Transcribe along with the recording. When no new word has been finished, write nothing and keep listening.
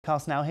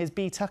Cast now, here's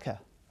Bea Tucker.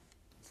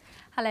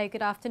 Hello,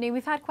 good afternoon.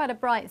 We've had quite a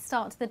bright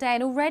start to the day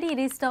and already it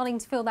is starting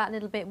to feel that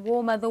little bit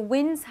warmer. The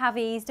winds have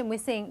eased and we're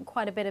seeing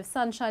quite a bit of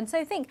sunshine. So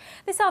I think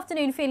this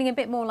afternoon feeling a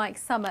bit more like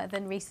summer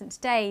than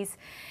recent days.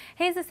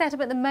 Here's the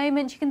setup at the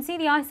moment. You can see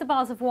the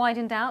isobars have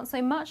widened out,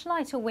 so much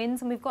lighter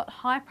winds, and we've got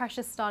high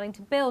pressure starting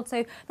to build.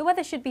 So the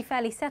weather should be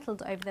fairly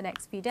settled over the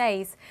next few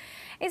days.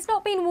 It's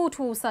not been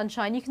wall-to-wall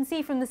sunshine. You can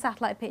see from the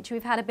satellite picture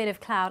we've had a bit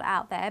of cloud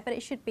out there, but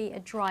it should be a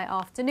dry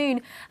afternoon.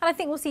 And I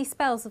think we'll see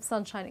spells of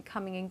sunshine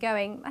coming and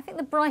going. I think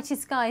the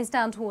brightest skies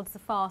down towards the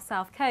far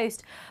south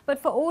coast,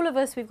 but for all of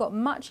us we've got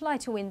much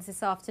lighter winds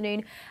this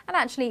afternoon and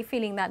actually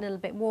feeling that little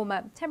bit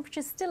warmer.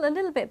 Temperatures still a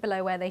little bit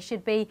below where they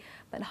should be,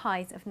 but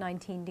highs of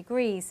 19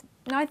 degrees.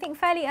 Now I think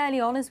fairly early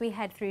on as we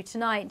head through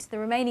tonight, the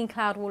remaining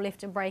cloud will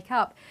lift and break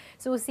up,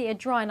 so we'll see a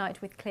dry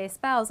night with clear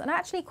spells and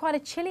actually quite a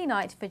chilly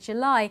night for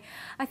July.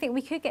 I think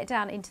we could get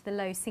down into the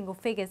low single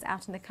figures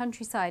out in the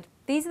countryside.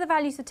 These are the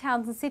values for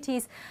towns and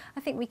cities.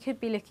 I think we could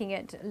be looking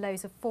at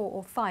lows of 4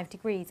 or 5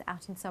 degrees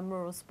out in some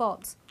rural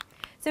spots.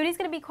 So it is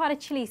going to be quite a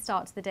chilly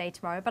start to the day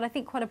tomorrow, but I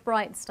think quite a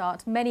bright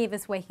start. Many of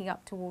us waking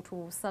up to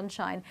wall-to-wall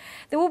sunshine.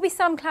 There will be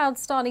some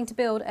clouds starting to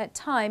build at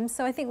times,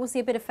 so I think we'll see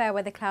a bit of fair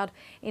weather cloud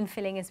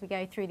infilling as we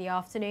go through the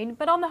afternoon.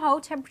 But on the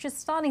whole, temperatures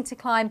starting to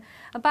climb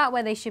about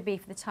where they should be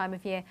for the time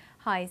of year,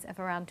 highs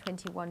of around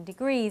 21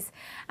 degrees.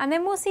 And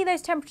then we'll see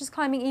those temperatures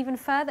climbing even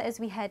further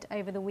as we head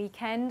over the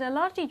weekend. A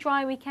largely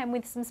dry weekend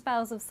with some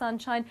spells of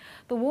sunshine.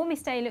 The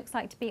warmest day looks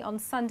like to be on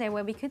Sunday,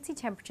 where we could see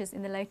temperatures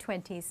in the low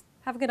 20s.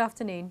 Have a good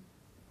afternoon.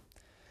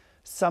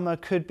 Summer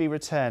could be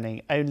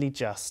returning, only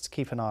just.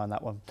 Keep an eye on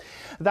that one.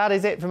 That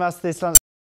is it from us this lunch.